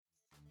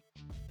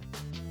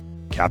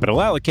Capital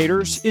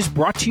Allocators is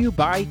brought to you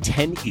by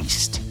 10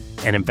 East,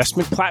 an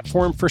investment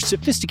platform for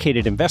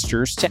sophisticated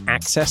investors to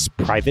access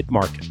private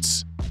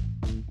markets.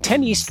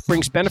 10 East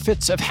brings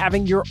benefits of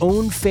having your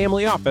own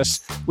family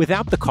office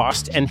without the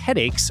cost and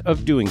headaches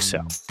of doing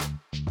so.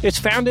 It's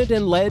founded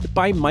and led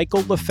by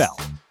Michael LaFell,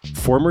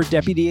 former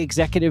Deputy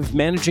Executive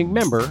Managing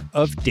Member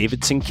of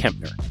Davidson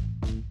Kempner.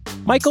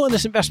 Michael and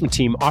his investment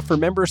team offer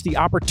members the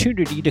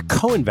opportunity to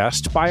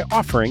co-invest by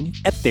offering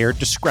at their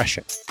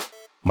discretion.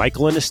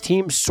 Michael and his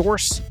team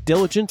source,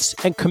 diligence,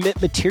 and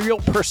commit material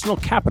personal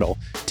capital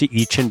to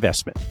each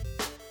investment.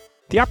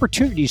 The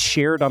opportunities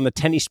shared on the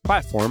 10 East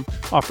platform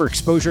offer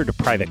exposure to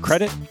private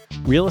credit,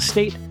 real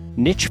estate,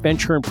 niche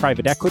venture and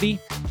private equity,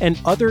 and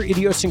other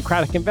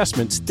idiosyncratic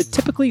investments that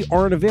typically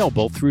aren't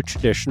available through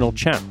traditional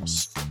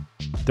channels.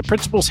 The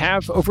principals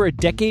have over a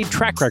decade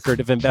track record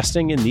of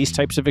investing in these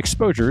types of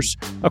exposures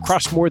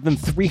across more than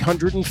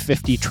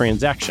 350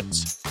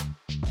 transactions.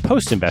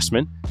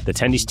 Post-investment, the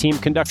 10 East team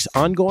conducts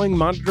ongoing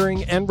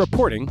monitoring and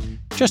reporting,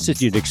 just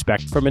as you'd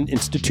expect from an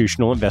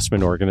institutional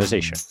investment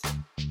organization.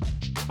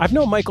 I've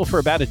known Michael for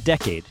about a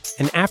decade,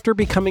 and after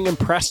becoming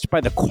impressed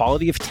by the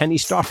quality of 10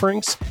 East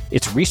offerings,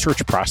 its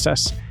research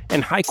process,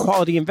 and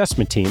high-quality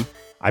investment team,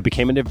 I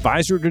became an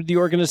advisor to the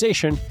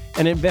organization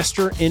and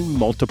investor in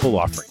multiple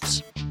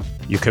offerings.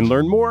 You can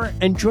learn more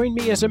and join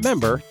me as a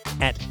member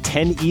at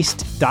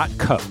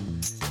 10east.co.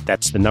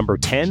 That's the number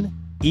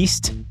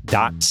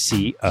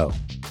 10east.co.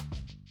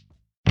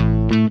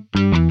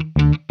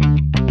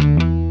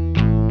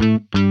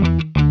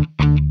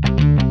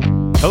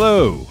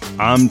 Hello,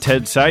 I'm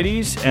Ted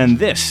Seides, and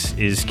this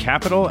is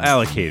Capital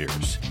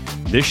Allocators.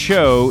 This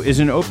show is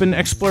an open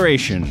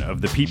exploration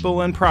of the people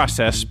and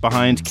process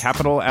behind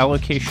capital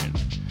allocation.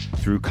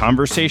 Through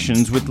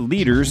conversations with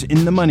leaders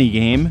in the money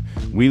game,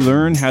 we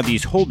learn how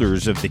these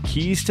holders of the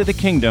keys to the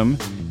kingdom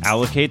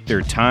allocate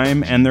their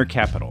time and their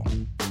capital.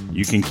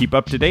 You can keep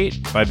up to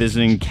date by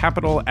visiting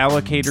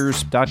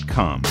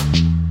capitalallocators.com.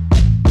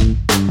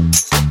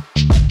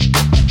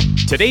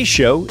 Today's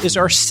show is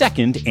our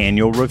second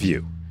annual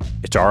review.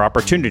 It's our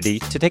opportunity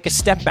to take a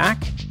step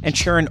back and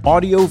share an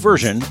audio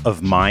version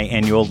of my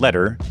annual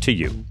letter to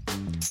you.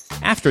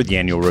 After the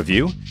annual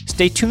review,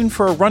 stay tuned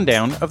for a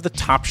rundown of the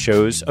top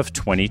shows of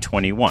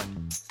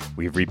 2021.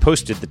 We've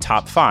reposted the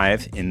top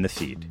 5 in the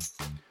feed.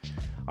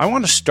 I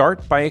want to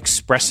start by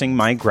expressing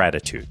my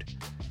gratitude.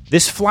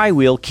 This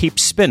flywheel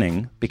keeps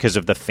spinning because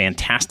of the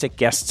fantastic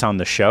guests on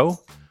the show,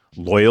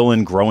 loyal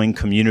and growing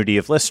community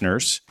of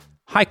listeners,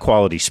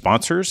 high-quality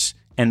sponsors,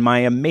 and my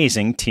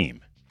amazing team.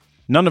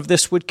 None of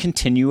this would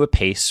continue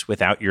apace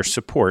without your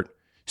support,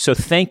 so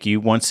thank you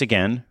once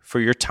again for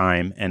your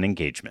time and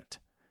engagement.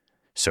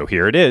 So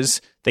here it is,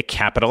 the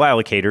Capital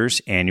Allocators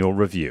Annual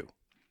Review.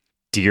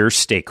 Dear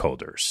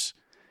stakeholders,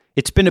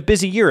 it's been a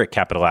busy year at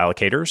Capital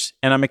Allocators,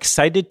 and I'm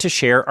excited to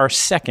share our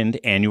second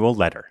annual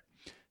letter.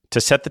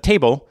 To set the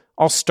table,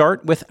 I'll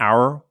start with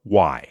our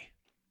why.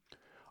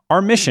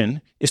 Our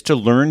mission is to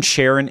learn,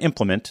 share, and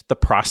implement the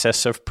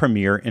process of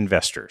premier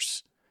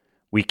investors.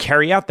 We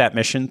carry out that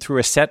mission through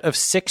a set of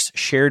 6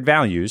 shared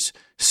values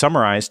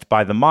summarized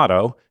by the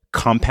motto,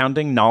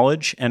 compounding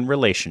knowledge and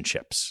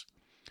relationships.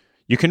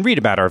 You can read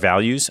about our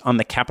values on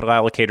the Capital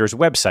Allocators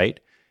website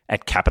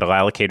at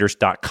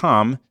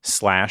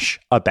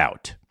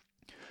capitalallocators.com/about.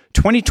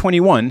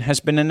 2021 has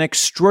been an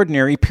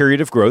extraordinary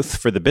period of growth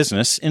for the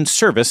business in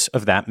service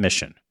of that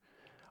mission.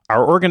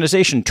 Our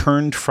organization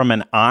turned from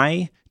an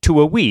I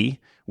to a we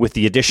with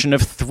the addition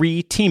of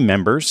 3 team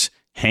members,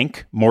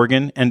 Hank,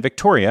 Morgan, and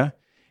Victoria,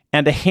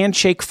 and a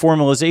handshake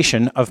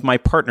formalization of my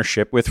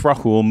partnership with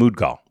Rahul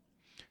Moodgal.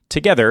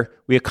 Together,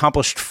 we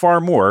accomplished far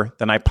more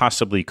than I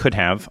possibly could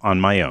have on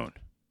my own.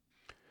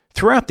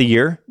 Throughout the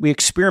year, we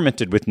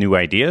experimented with new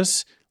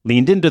ideas,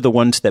 leaned into the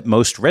ones that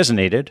most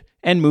resonated,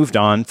 and moved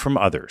on from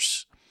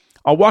others.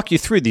 I'll walk you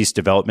through these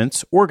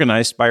developments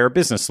organized by our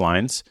business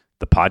lines,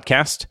 the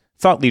podcast,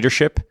 thought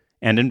leadership,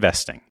 and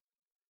investing.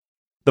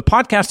 The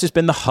podcast has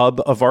been the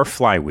hub of our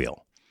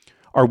flywheel.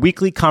 Our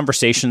weekly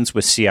conversations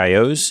with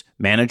CIOs,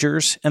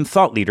 managers, and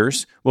thought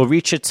leaders will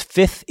reach its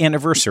 5th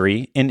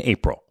anniversary in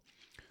April.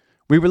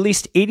 We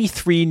released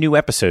 83 new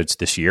episodes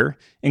this year,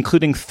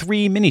 including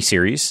 3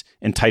 miniseries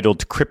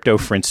entitled Crypto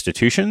for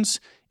Institutions,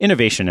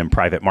 Innovation in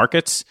Private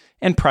Markets,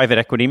 and Private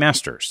Equity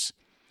Masters.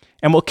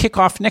 And we'll kick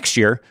off next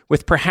year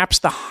with perhaps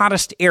the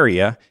hottest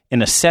area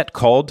in a set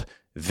called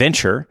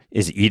Venture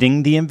is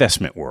Eating the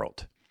Investment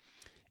World.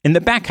 In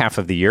the back half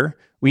of the year,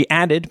 we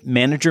added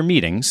manager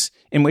meetings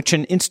in which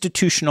an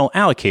institutional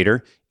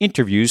allocator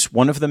interviews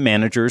one of the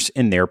managers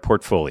in their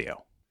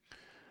portfolio.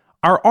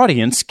 Our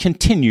audience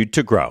continued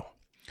to grow.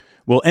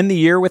 We'll end the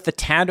year with a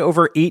tad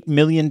over 8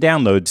 million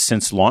downloads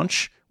since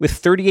launch, with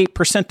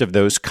 38% of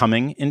those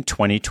coming in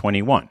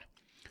 2021.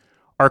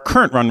 Our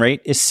current run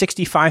rate is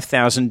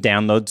 65,000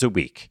 downloads a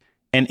week,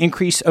 an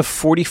increase of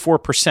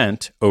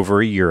 44%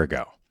 over a year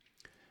ago.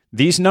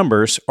 These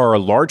numbers are a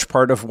large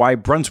part of why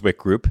Brunswick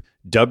Group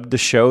dubbed the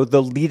show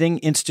the leading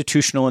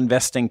institutional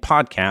investing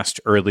podcast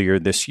earlier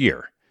this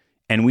year,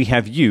 and we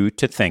have you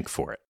to thank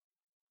for it.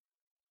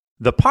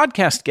 The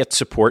podcast gets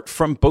support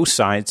from both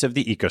sides of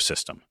the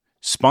ecosystem,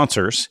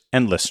 sponsors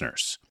and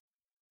listeners.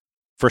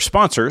 For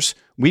sponsors,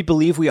 we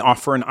believe we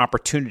offer an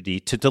opportunity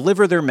to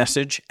deliver their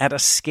message at a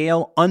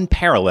scale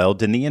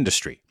unparalleled in the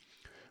industry.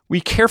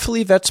 We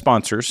carefully vet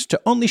sponsors to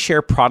only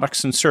share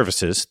products and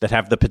services that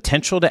have the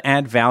potential to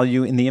add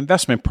value in the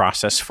investment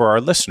process for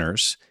our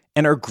listeners,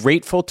 and are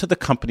grateful to the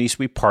companies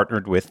we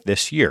partnered with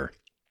this year,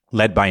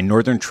 led by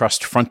Northern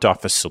Trust Front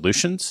Office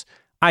Solutions,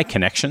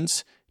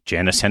 iConnections,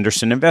 Janus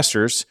Henderson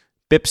Investors,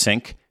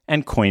 BipSync,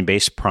 and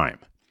Coinbase Prime.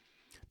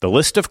 The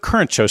list of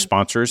current show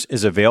sponsors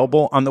is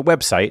available on the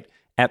website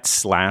at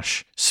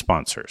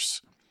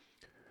 /sponsors.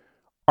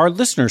 Our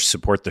listeners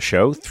support the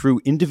show through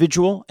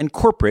individual and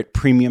corporate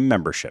premium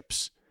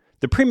memberships.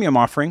 The premium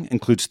offering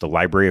includes the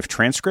library of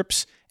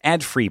transcripts,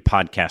 ad-free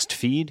podcast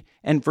feed,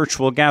 and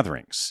virtual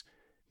gatherings.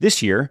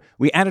 This year,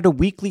 we added a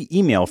weekly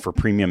email for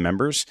premium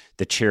members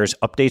that shares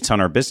updates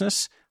on our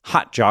business,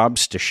 hot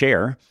jobs to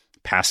share,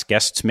 past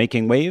guests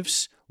making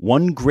waves,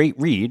 one great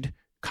read,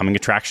 coming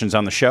attractions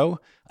on the show,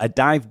 a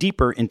dive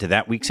deeper into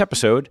that week's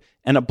episode,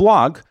 and a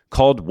blog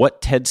called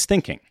What Ted's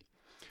Thinking.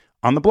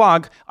 On the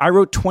blog, I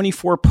wrote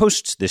 24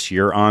 posts this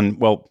year on,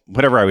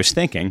 whatever I was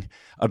thinking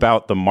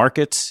about the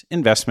markets,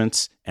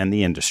 investments, and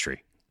the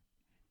industry.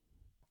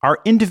 Our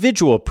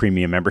individual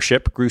premium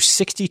membership grew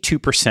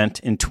 62%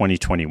 in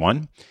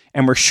 2021,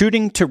 and we're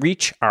shooting to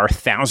reach our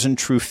 1,000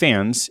 true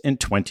fans in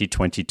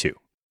 2022.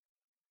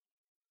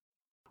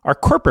 Our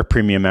corporate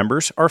premium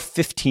members are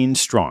 15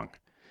 strong.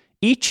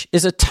 Each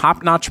is a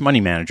top-notch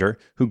money manager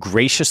who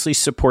graciously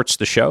supports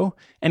the show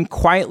and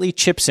quietly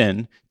chips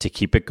in to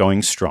keep it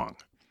going strong.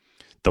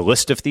 The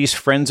list of these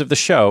friends of the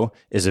show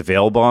is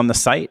available on the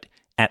site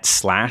at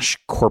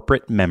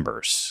 /corporate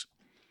members.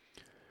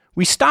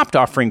 We stopped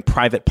offering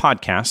private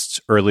podcasts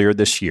earlier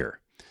this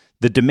year.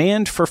 The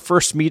demand for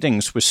first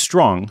meetings was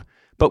strong,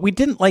 but we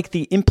didn't like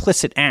the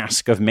implicit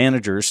ask of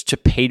managers to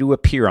pay to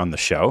appear on the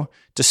show,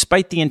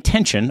 despite the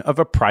intention of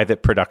a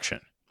private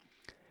production.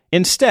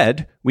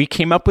 Instead, we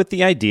came up with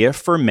the idea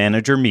for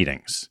manager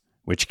meetings,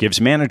 which gives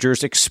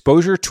managers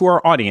exposure to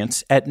our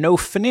audience at no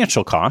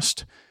financial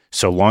cost,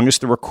 so long as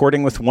the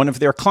recording with one of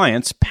their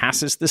clients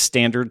passes the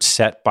standards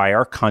set by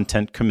our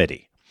content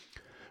committee.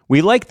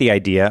 We like the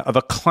idea of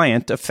a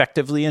client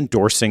effectively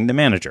endorsing the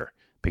manager,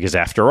 because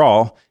after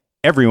all,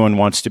 everyone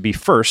wants to be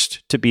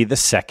first to be the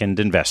second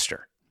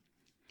investor.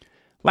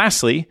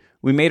 Lastly,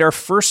 we made our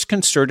first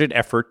concerted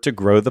effort to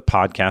grow the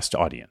podcast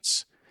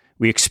audience.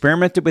 We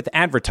experimented with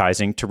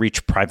advertising to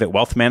reach private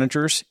wealth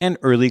managers and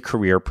early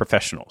career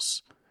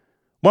professionals.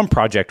 One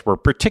project we're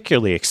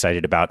particularly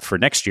excited about for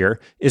next year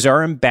is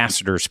our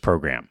Ambassadors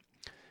program.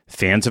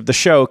 Fans of the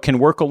show can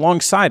work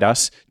alongside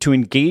us to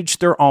engage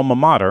their alma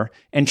mater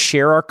and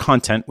share our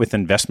content with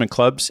investment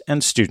clubs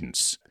and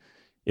students.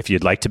 If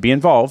you'd like to be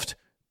involved,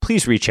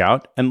 please reach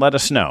out and let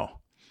us know.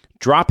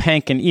 Drop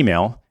Hank an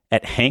email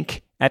at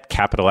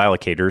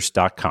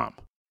hank@capitalallocators.com.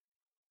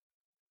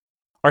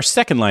 Our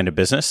second line of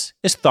business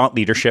is thought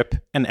leadership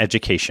and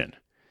education.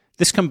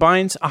 This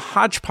combines a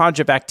hodgepodge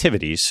of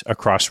activities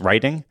across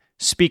writing,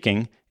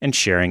 speaking, and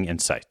sharing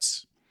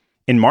insights.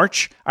 In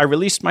March, I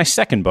released my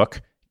second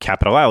book,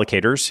 Capital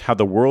Allocators: How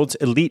the World's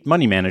Elite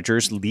Money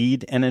Managers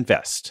Lead and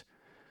Invest.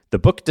 The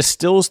book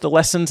distills the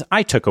lessons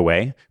I took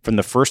away from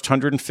the first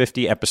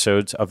 150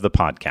 episodes of the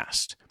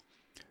podcast.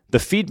 The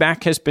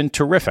feedback has been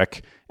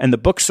terrific, and the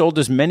book sold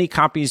as many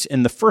copies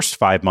in the first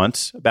 5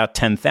 months, about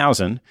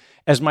 10,000,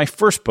 as my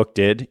first book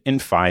did in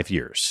 5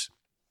 years.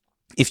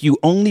 If you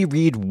only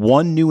read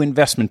one new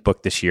investment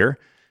book this year,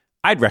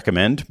 I'd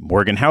recommend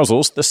Morgan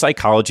Housel's The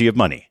Psychology of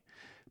Money.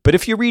 But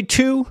if you read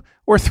 2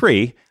 or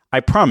 3, I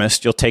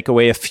promise you'll take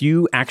away a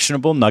few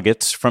actionable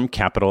nuggets from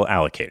Capital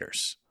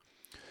Allocators.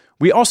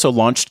 We also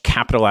launched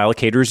Capital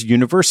Allocators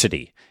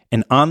University,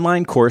 an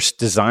online course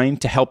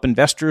designed to help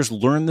investors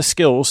learn the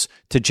skills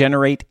to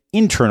generate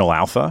internal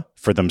alpha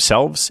for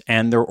themselves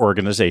and their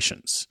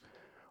organizations.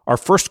 Our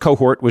first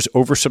cohort was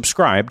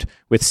oversubscribed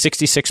with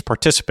 66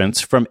 participants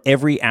from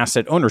every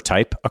asset owner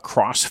type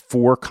across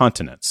 4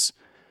 continents.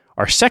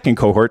 Our second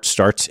cohort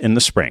starts in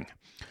the spring.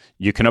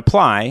 You can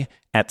apply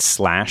at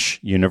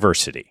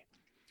 /university.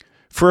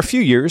 For a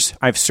few years,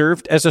 I've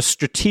served as a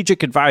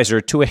strategic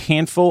advisor to a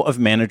handful of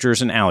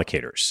managers and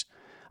allocators.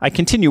 I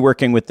continue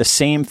working with the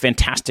same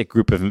fantastic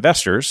group of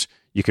investors.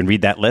 You can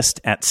read that list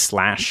at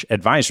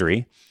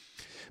 /advisory.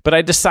 But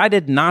I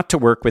decided not to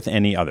work with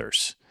any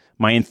others.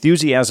 My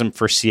enthusiasm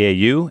for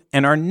CAU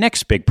and our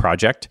next big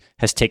project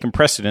has taken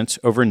precedence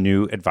over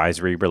new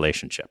advisory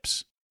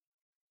relationships.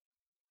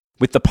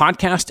 With the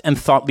podcast and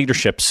thought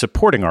leadership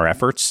supporting our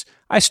efforts,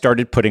 I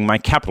started putting my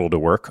capital to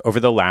work over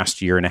the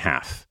last year and a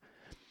half.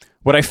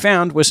 What I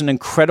found was an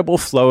incredible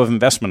flow of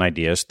investment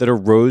ideas that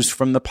arose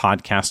from the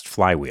podcast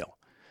flywheel.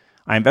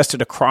 I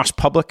invested across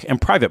public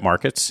and private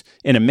markets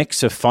in a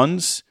mix of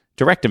funds,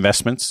 direct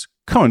investments,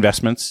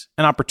 co-investments,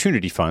 and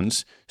opportunity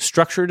funds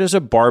structured as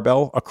a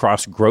barbell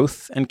across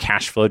growth and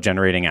cash flow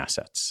generating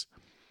assets.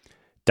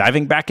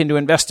 Diving back into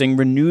investing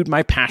renewed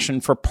my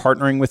passion for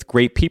partnering with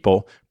great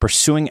people,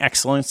 pursuing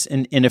excellence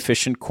in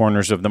inefficient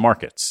corners of the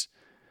markets.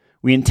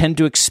 We intend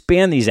to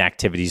expand these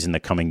activities in the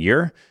coming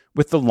year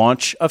with the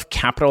launch of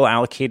Capital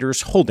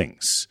Allocators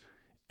Holdings,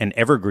 an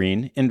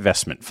evergreen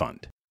investment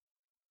fund.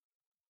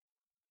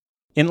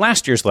 In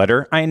last year's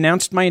letter, I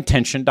announced my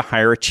intention to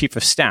hire a chief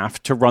of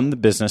staff to run the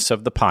business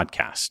of the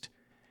podcast.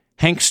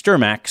 Hank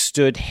Sturmack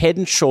stood head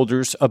and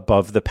shoulders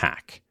above the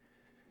pack.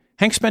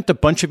 Hank spent a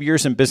bunch of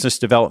years in business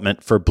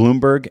development for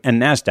Bloomberg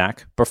and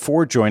NASDAQ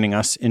before joining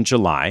us in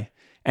July,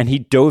 and he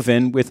dove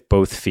in with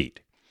both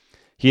feet.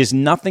 He is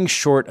nothing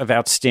short of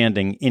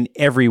outstanding in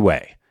every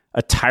way,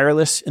 a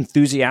tireless,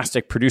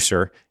 enthusiastic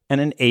producer,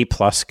 and an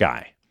A-plus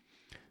guy.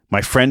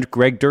 My friend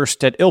Greg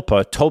Durst at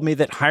ILPA told me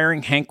that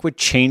hiring Hank would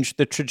change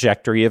the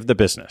trajectory of the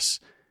business.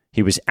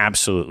 He was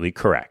absolutely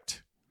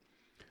correct.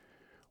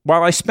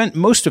 While I spent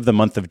most of the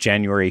month of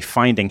January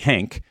finding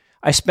Hank,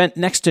 I spent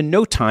next to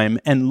no time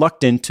and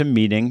lucked into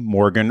meeting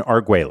Morgan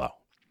Arguello.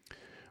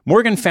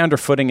 Morgan found her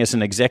footing as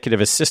an executive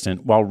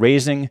assistant while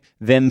raising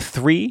then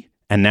 3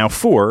 and now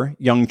 4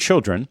 young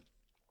children,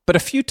 but a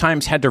few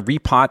times had to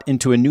repot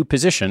into a new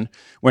position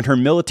when her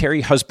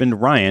military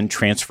husband Ryan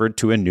transferred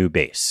to a new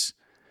base.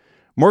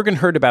 Morgan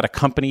heard about a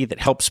company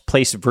that helps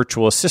place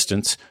virtual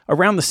assistants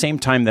around the same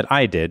time that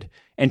I did,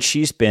 and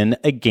she's been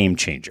a game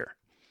changer.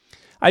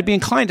 I'd be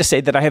inclined to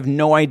say that I have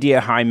no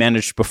idea how I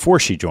managed before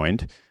she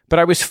joined, but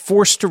I was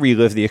forced to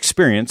relive the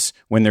experience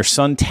when their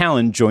son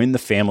Talon joined the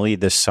family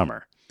this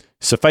summer.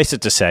 Suffice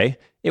it to say,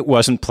 it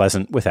wasn't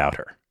pleasant without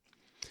her.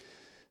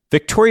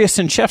 Victoria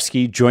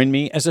Sinchevsky joined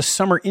me as a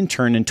summer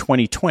intern in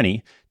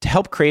 2020 to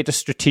help create a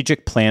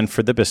strategic plan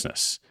for the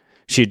business.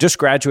 She had just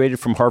graduated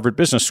from Harvard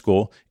Business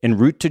School en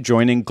route to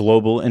joining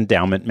Global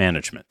Endowment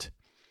Management.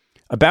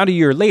 About a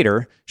year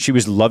later, she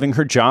was loving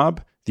her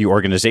job, the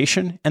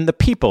organization, and the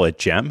people at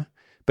GEM,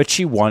 but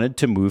she wanted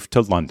to move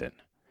to London.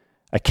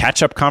 A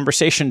catch-up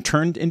conversation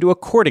turned into a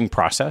courting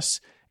process,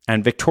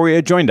 and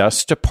Victoria joined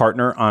us to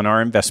partner on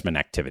our investment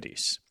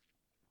activities.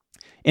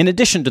 In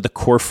addition to the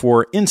core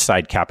 4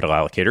 inside capital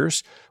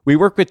allocators, we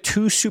work with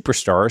 2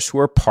 superstars who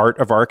are part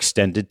of our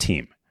extended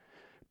team.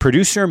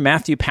 Producer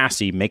Matthew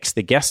Passy makes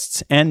the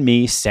guests and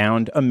me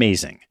sound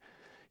amazing.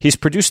 He's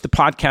produced the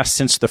podcast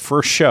since the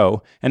first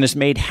show and has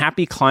made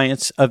happy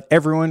clients of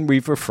everyone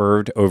we've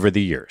referred over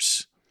the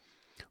years.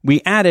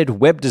 We added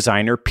web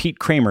designer Pete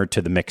Kramer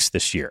to the mix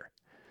this year.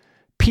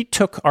 Pete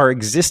took our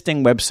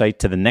existing website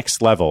to the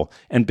next level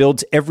and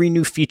builds every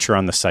new feature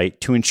on the site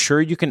to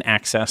ensure you can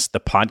access the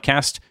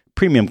podcast,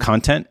 premium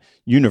content,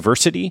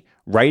 university,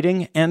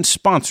 writing, and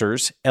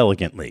sponsors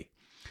elegantly.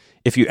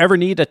 If you ever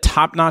need a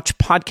top-notch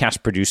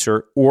podcast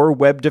producer or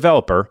web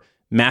developer,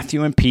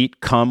 Matthew and Pete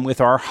come with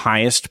our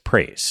highest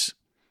praise.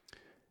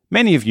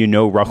 Many of you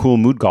know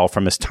Rahul Mudgal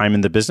from his time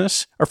in the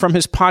business or from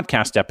his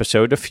podcast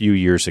episode a few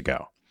years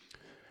ago.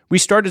 We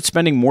started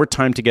spending more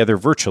time together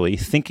virtually,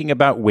 thinking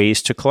about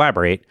ways to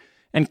collaborate,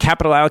 and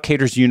Capital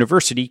Allocators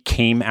University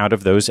came out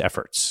of those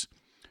efforts.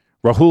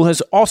 Rahul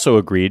has also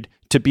agreed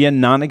to be a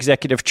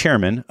non-executive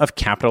chairman of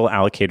Capital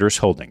Allocators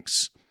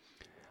Holdings.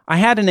 I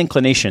had an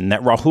inclination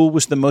that Rahul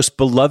was the most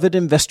beloved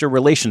investor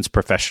relations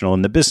professional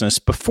in the business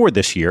before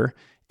this year,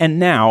 and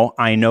now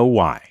I know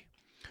why.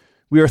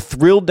 We are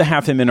thrilled to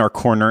have him in our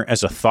corner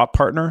as a thought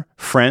partner,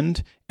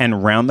 friend,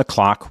 and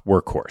round-the-clock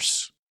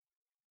workhorse.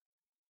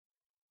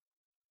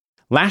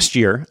 Last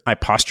year, I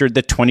postured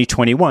that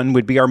 2021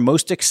 would be our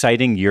most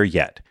exciting year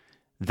yet.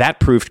 That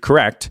proved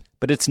correct,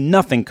 but it's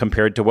nothing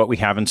compared to what we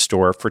have in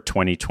store for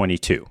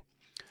 2022.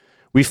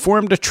 We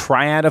formed a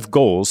triad of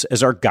goals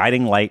as our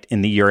guiding light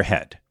in the year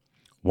ahead.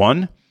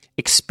 1,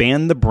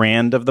 expand the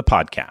brand of the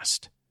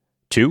podcast.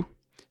 2,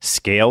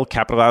 scale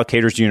Capital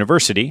Allocators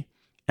University.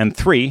 And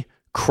 3,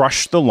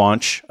 crush the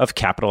launch of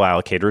Capital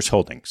Allocators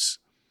Holdings.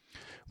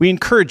 We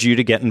encourage you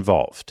to get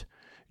involved.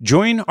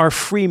 Join our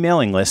free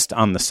mailing list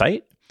on the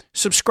site,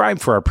 subscribe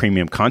for our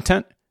premium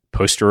content,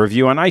 post a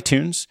review on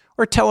iTunes,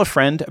 or tell a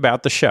friend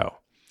about the show.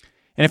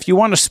 And if you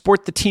want to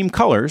sport the team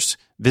colors,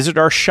 visit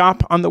our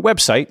shop on the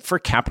website for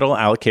Capital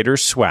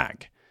Allocators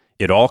swag.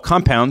 It all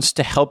compounds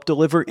to help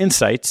deliver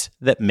insights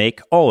that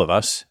make all of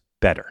us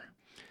better.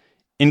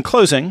 In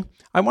closing,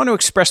 I want to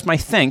express my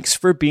thanks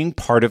for being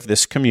part of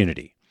this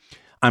community.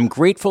 I'm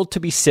grateful to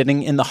be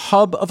sitting in the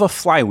hub of a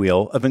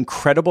flywheel of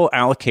incredible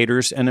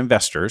allocators and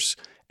investors,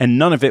 and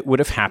none of it would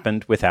have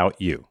happened without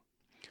you.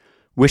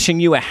 Wishing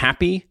you a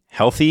happy,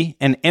 healthy,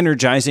 and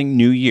energizing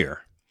new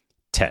year.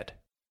 Ted.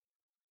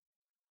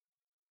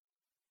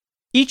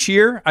 Each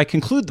year, I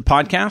conclude the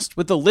podcast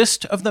with a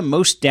list of the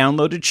most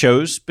downloaded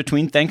shows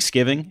between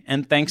Thanksgiving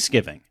and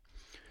Thanksgiving.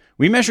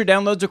 We measure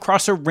downloads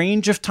across a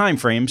range of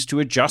timeframes to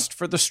adjust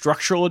for the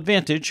structural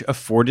advantage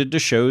afforded to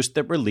shows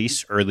that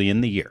release early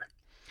in the year.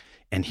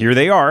 And here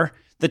they are,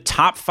 the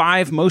top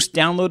 5 most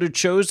downloaded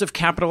shows of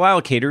Capital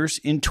Allocators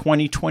in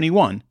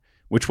 2021,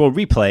 which will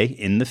replay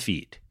in the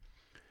feed.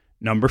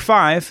 Number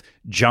 5,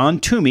 John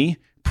Toomey,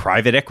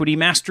 Private Equity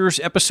Masters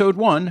Episode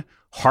 1,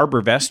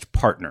 HarborVest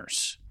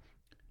Partners.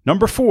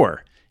 Number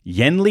 4,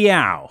 Yen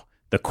Liao,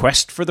 The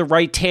Quest for the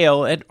Right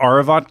Tail at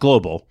Aravat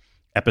Global,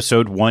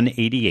 Episode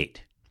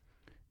 188.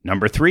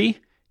 Number 3,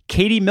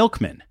 Katie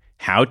Milkman,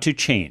 How to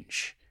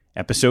Change,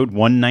 episode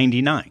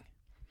 199.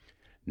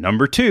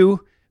 Number 2,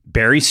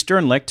 Barry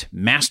Sternlicht,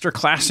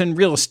 Masterclass in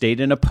Real Estate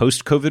in a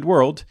Post-COVID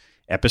World,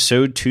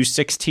 episode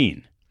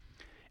 216.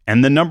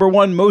 And the number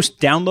 1 most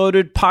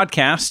downloaded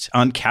podcast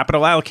on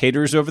capital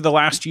allocators over the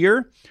last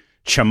year,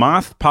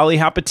 Chamath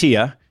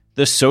Palihapitiya,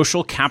 The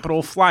Social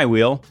Capital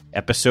Flywheel,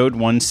 episode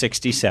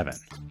 167.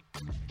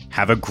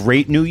 Have a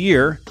great new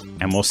year,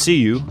 and we'll see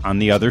you on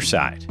the other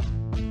side.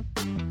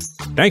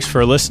 Thanks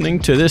for listening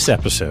to this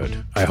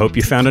episode. I hope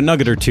you found a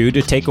nugget or two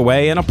to take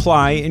away and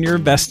apply in your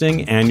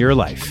investing and your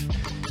life.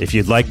 If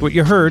you'd like what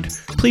you heard,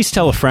 please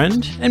tell a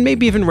friend and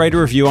maybe even write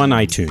a review on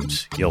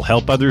iTunes. You'll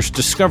help others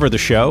discover the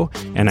show,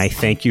 and I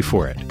thank you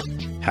for it.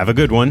 Have a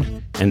good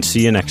one, and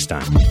see you next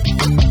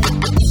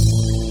time.